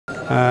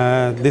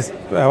This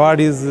award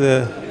is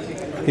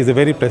a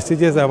very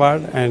prestigious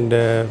award, and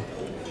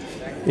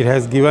it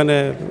has given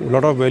a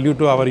lot of value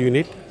to our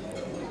unit.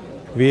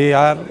 We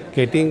are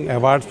getting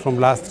awards from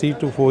last 3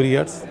 to 4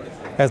 years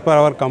as per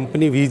our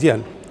company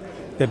vision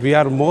that we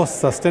are most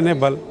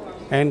sustainable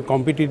and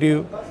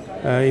competitive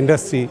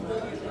industry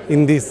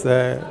in this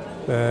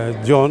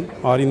zone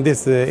or in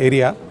this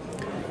area.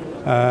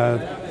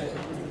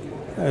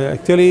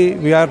 Actually,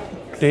 we are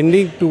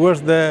tending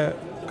towards the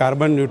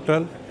carbon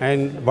neutral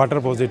and water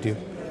positive,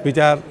 which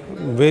are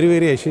very,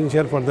 very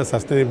essential for the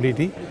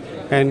sustainability.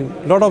 And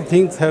a lot of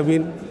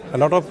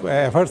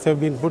efforts have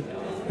been put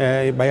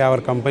by our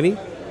company,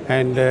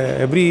 and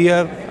every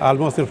year,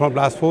 almost from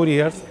last 4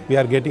 years, we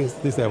are getting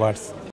these awards.